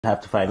have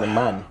to find a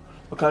man.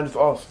 I kind of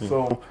just ask,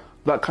 so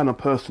that kind of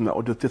person that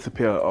would just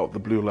disappear out of the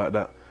blue like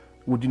that,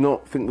 would you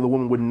not think that the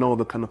woman would know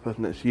the kind of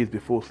person that she is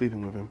before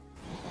sleeping with him?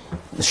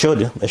 It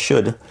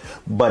should.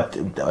 But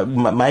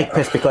my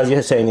question, because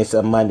you're saying it's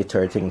a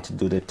mandatory thing to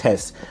do the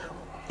test.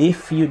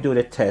 If you do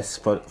the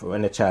test for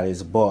when the child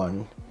is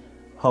born,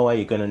 how are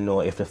you going to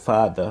know if the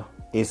father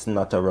is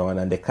not around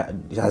and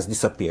has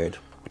disappeared?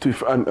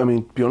 I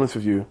mean, to be honest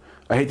with you,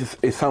 I hate this,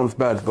 it sounds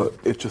bad, but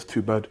it's just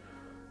too bad.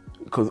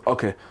 Because,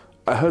 okay,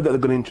 I heard that they're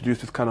going to introduce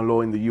this kind of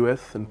law in the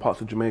US and parts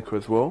of Jamaica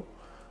as well,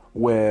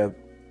 where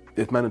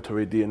there's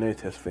mandatory DNA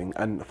testing.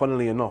 And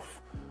funnily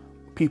enough,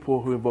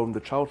 people who are involved in the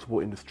child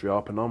support industry are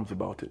up in arms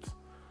about it.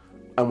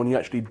 And when you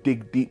actually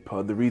dig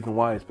deeper, the reason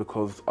why is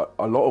because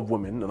a lot of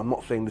women, and I'm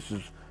not saying this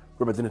is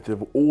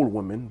representative of all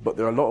women, but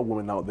there are a lot of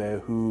women out there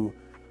who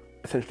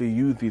essentially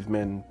use these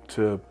men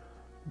to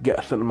get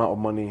a certain amount of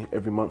money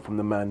every month from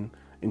the man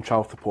in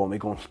child support, and they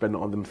go and spend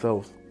it on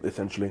themselves,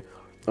 essentially.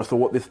 And so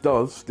what this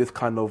does, this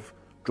kind of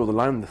draws a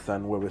line in the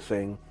sand where we're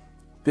saying,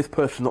 this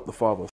person's not the father.